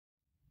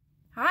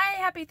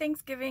Happy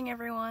Thanksgiving,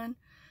 everyone.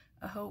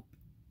 I hope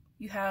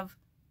you have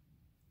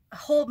a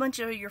whole bunch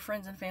of your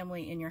friends and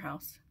family in your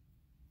house.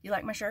 You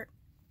like my shirt?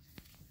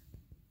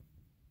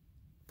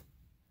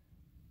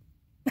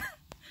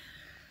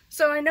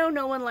 So I know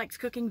no one likes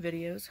cooking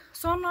videos,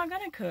 so I'm not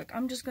gonna cook.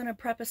 I'm just gonna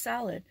prep a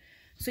salad.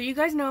 So you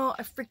guys know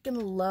I freaking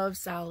love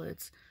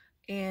salads,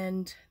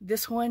 and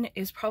this one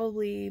is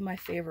probably my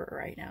favorite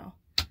right now.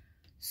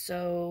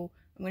 So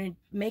I'm gonna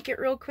make it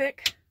real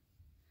quick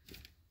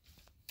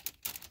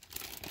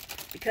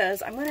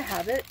because I'm gonna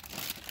have it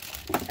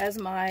as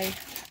my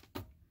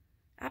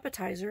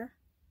appetizer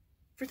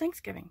for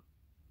Thanksgiving.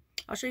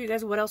 I'll show you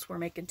guys what else we're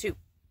making too.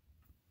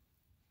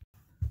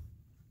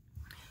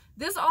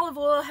 This olive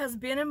oil has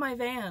been in my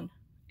van,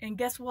 and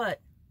guess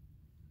what?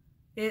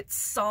 It's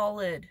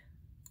solid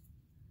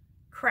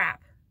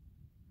crap.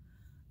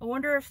 I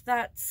wonder if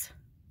that's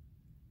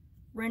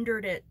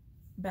rendered it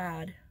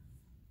bad.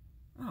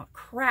 Oh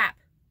crap.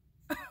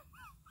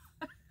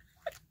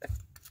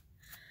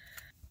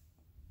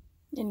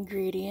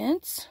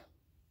 Ingredients.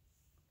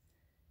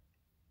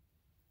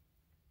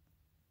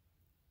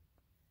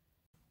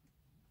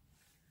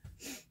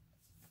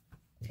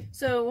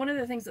 So one of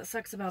the things that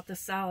sucks about this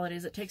salad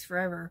is it takes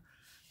forever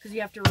because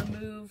you have to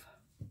remove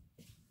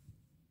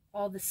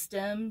all the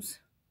stems.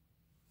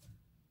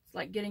 It's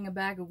like getting a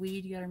bag of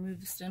weed. You gotta remove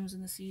the stems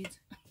and the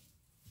seeds.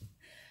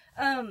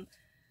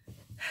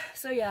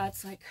 So yeah,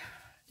 it's like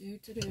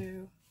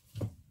do.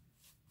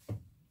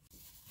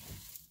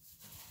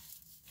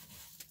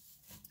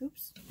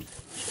 Oops.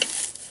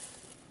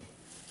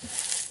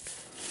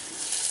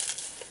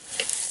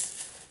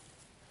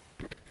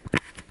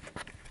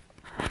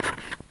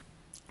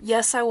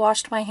 Yes, I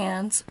washed my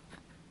hands.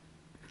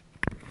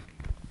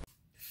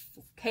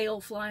 Kale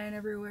flying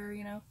everywhere,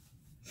 you know.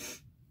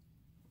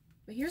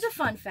 But here's a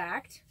fun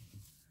fact.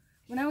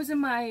 When I was in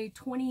my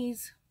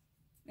 20s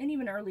and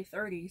even early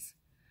 30s,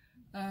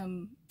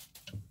 I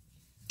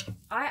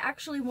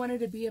actually wanted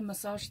to be a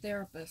massage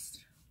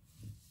therapist.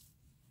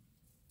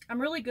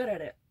 I'm really good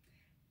at it,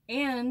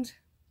 and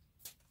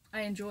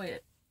I enjoy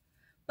it.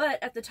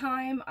 But at the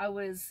time, I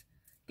was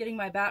getting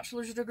my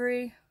bachelor's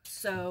degree,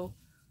 so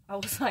I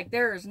was like,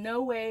 there is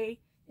no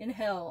way in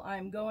hell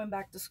I'm going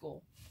back to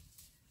school.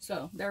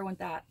 So there went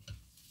that.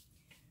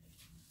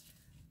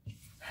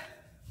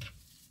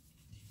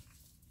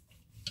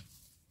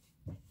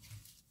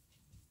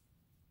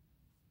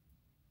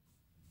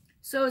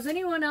 So is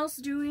anyone else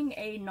doing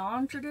a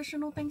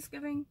non-traditional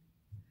Thanksgiving?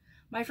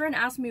 My friend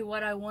asked me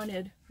what I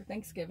wanted for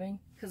Thanksgiving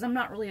because I'm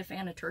not really a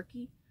fan of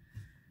turkey.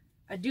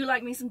 I do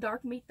like me some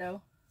dark meat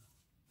though.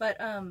 But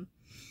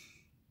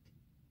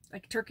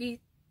like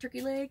turkey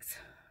legs.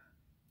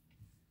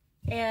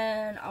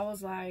 And I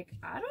was like,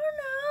 I don't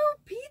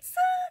know, pizza?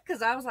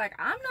 Because I was like,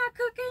 I'm not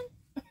cooking.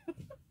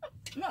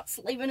 I'm not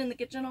slaving in the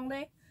kitchen all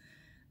day.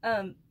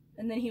 And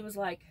then he was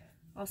like,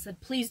 I said,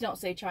 please don't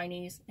say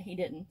Chinese. And he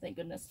didn't, thank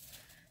goodness.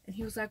 And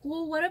he was like,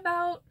 well, what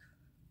about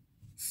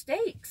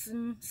steaks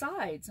and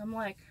sides? I'm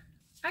like,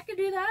 I could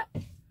do that.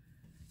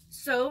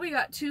 So we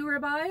got 2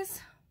 ribeyes,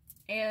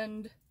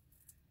 and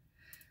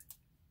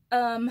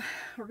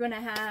we're gonna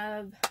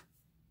have,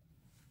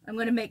 I'm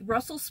gonna make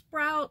Brussels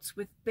sprouts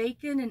with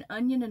bacon and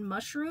onion and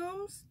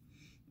mushrooms.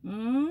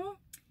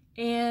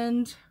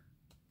 And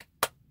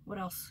what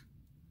else?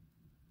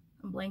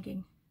 I'm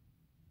blanking.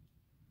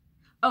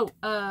 Oh,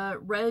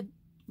 red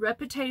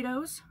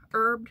potatoes,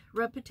 herbed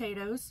red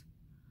potatoes.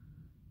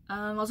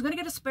 I was going to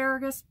get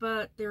asparagus,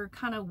 but they're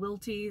kind of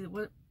wilty.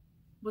 It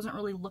wasn't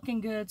really looking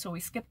good, so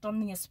we skipped on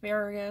the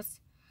asparagus.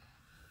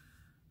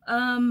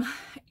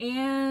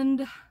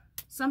 And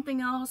something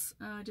else,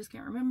 I just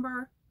can't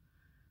remember.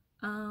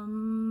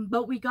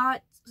 But we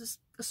got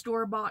just a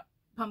store-bought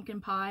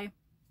pumpkin pie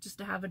just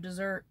to have a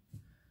dessert.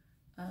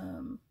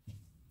 And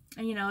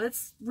you know,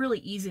 it's really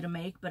easy to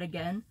make, but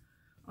again,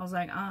 I was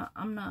like,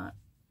 I'm not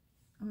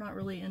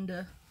really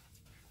into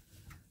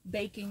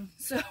baking,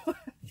 so...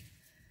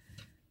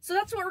 So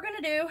that's what we're going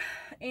to do,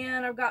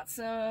 and I've got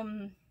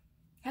some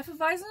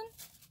Hefeweizen,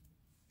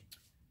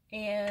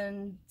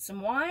 and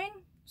some wine,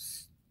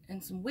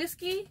 and some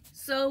whiskey,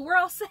 so we're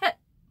all set.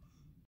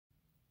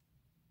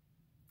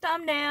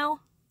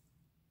 Thumbnail.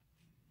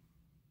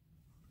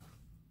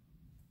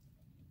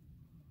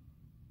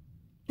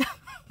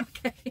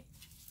 Okay,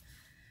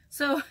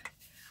 so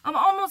I'm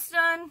almost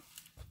done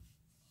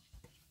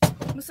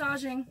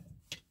massaging.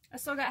 I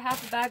still got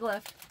half a bag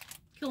left.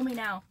 Kill me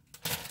now.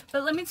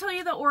 But let me tell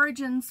you the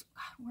origins.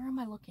 Where am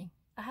I looking?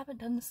 I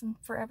haven't done this in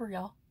forever,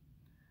 y'all.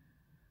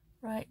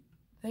 Right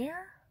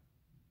there?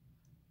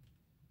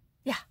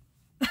 Yeah.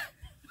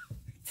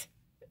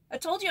 I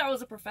told you I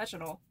was a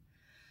professional.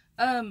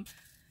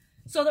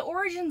 So the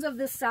origins of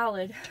this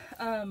salad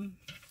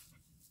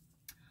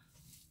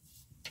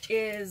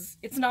is,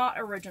 it's not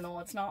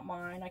original. It's not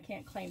mine. I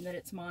can't claim that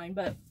it's mine.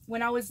 But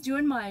when I was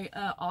doing my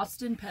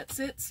Austin pet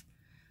sits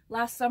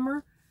last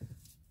summer,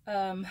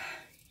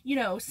 you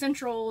know,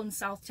 Central and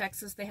South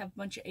Texas, they have a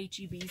bunch of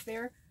HEBs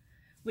there,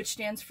 which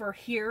stands for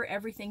Here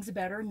Everything's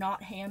Better,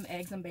 Not Ham,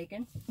 Eggs, and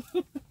Bacon.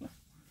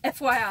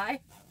 FYI.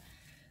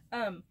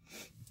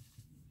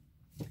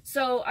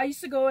 So I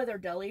used to go to their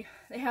deli.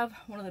 They have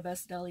one of the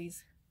best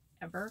delis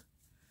ever.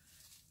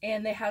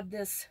 And they had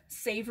this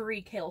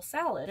savory kale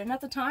salad. And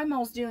at the time I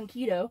was doing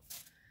keto.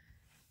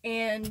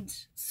 And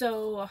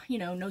so, you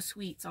know, no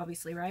sweets,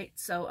 obviously, right?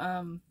 So,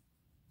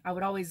 I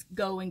would always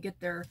go and get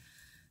their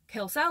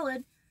kale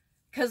salad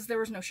because there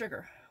was no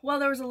sugar. Well,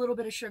 there was a little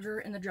bit of sugar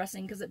in the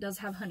dressing because it does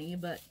have honey,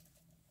 but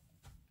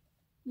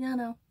yeah,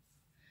 no.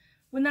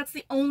 When that's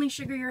the only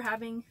sugar you're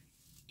having,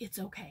 it's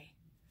okay.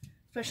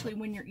 Especially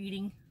when you're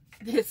eating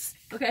this,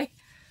 okay?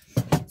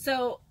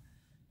 So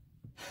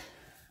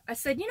I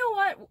said, you know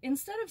what?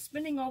 Instead of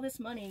spending all this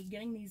money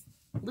getting these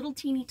little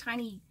teeny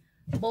tiny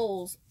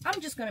bowls,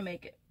 I'm just going to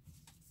make it.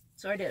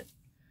 So I did.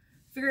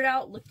 Figured it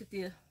out, looked at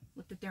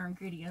their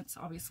ingredients,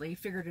 obviously,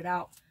 figured it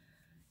out.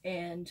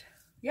 And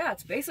yeah,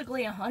 it's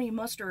basically a honey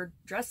mustard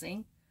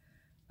dressing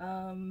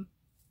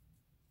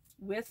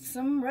with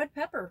some red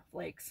pepper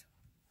flakes.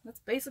 That's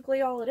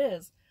basically all it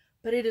is.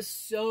 But it is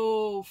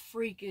so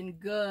freaking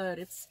good.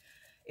 It's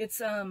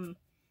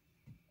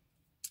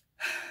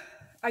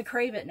I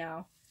crave it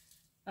now.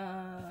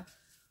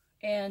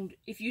 And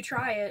if you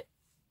try it,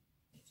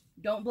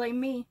 don't blame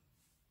me.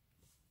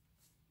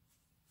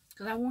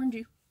 Because I warned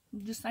you.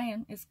 I'm just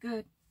saying, it's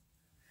good.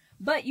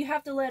 But you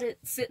have to let it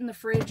sit in the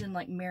fridge and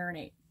like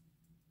marinate.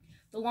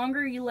 The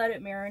longer you let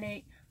it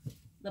marinate,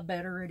 the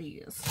better it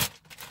is.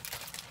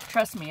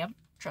 Trust me on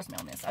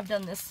this. I've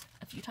done this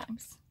a few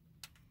times.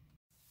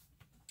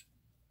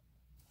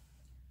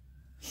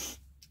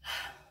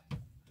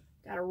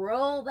 Gotta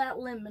roll that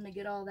lemon to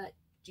get all that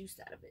juice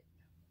out of it.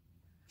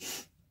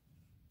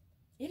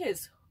 It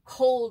is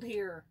cold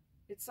here.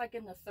 It's like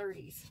in the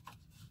 30s.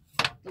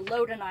 The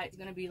low tonight is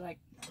gonna be like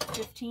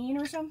 15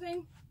 or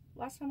something.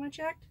 Last time I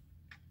checked.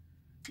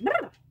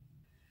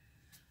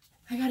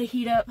 I gotta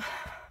heat up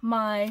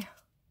my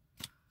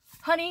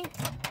honey.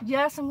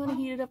 Yes, I'm gonna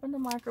heat it up in the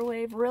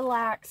microwave.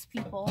 Relax,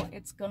 people.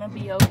 It's gonna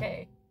be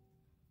okay.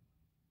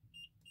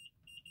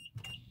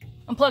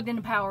 I'm plugged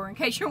into power, in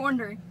case you're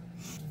wondering.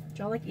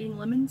 Do y'all like eating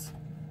lemons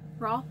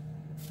raw?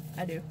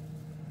 I do.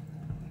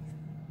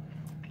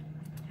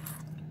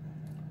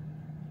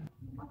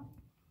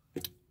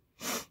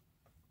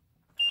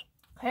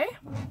 Okay.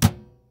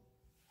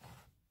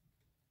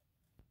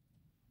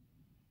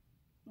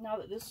 Now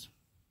that this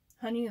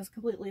honey is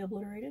completely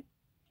obliterated,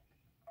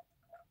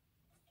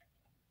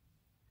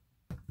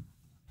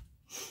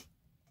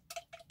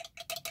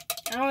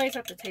 I always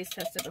have to taste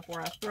test it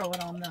before I throw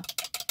it on the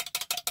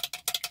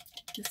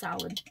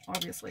salad,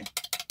 obviously.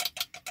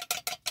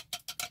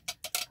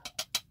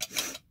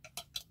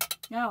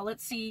 Now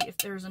let's see if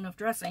there's enough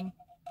dressing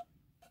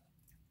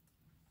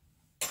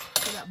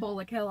for that bowl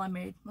of kale I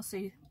made. Let's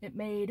see, it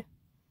made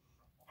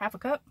half a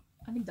cup.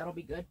 I think that'll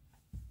be good.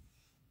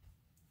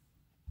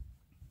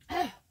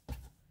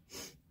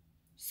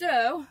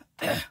 So,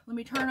 let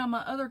me turn on my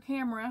other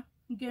camera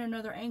and get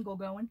another angle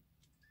going.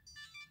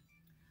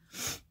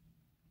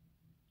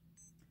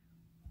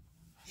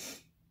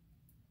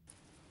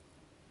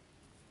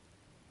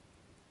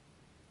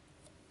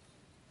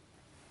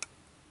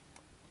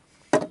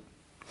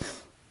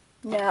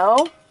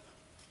 Now,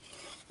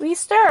 we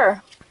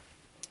stir.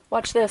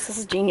 Watch this. This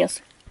is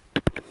genius.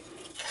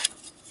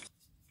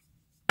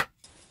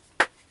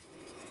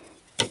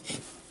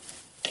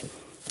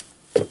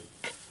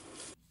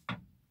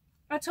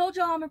 I told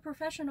y'all I'm a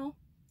professional.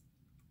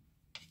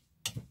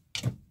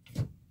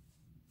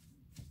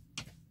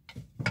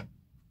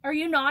 Are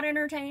you not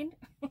entertained?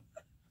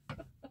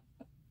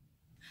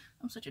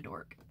 I'm such a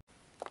dork.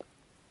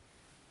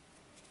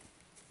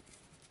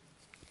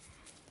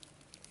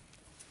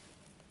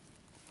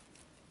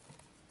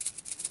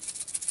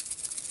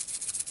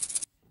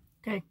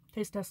 Okay,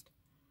 taste test.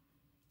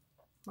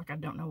 Like I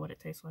don't know what it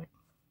tastes like.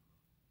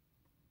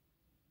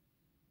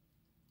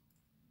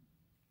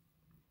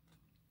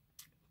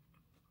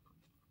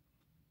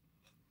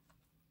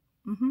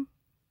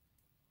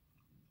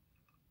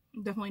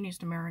 Definitely needs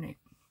to marinate.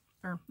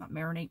 Or not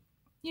marinate.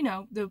 You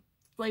know, the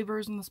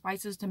flavors and the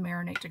spices to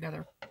marinate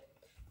together.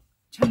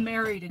 To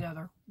marry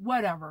together.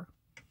 Whatever.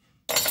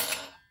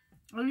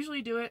 I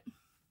usually do it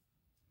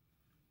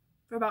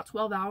for about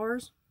 12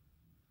 hours.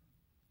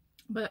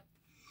 But,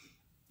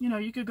 you know,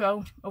 you could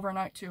go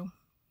overnight too.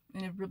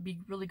 And it would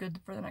be really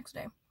good for the next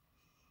day.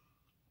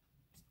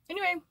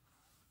 Anyway.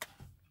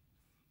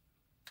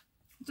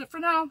 That's it for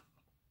now.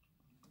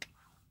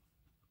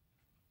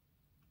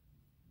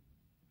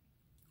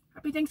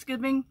 Happy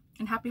Thanksgiving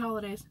and happy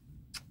holidays.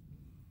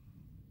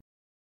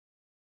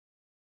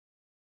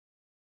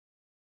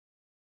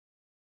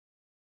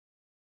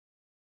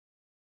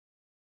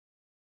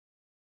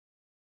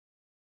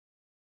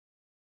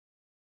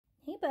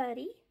 Hey,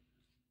 buddy.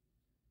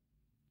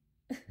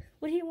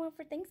 What do you want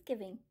for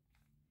Thanksgiving?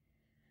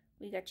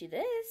 We got you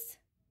this.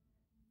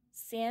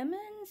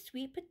 Salmon,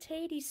 sweet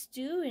potato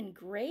stew, and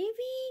gravy?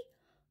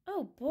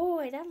 Oh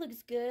boy, that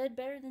looks good.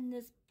 Better than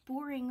this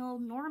boring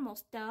old normal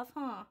stuff,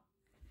 huh?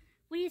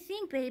 What do you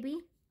think, baby? Do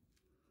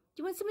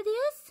you want some of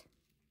this?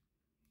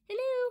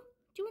 Hello?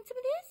 Do you want some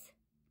of this?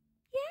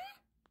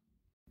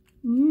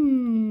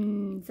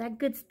 Is that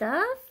good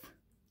stuff?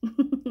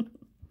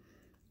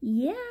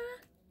 Yeah.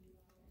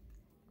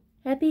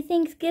 Happy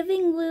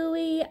Thanksgiving,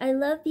 Louie. I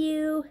love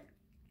you.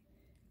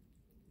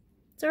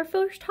 It's our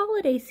first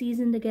holiday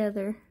season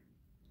together.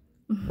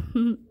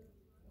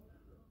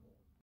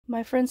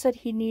 My friend said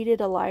he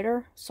needed a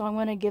lighter, so I'm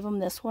going to give him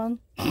this one.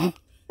 And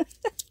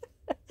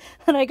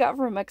I got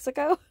from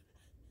Mexico.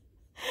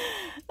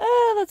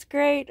 Oh, that's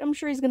great. I'm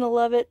sure he's going to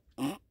love it.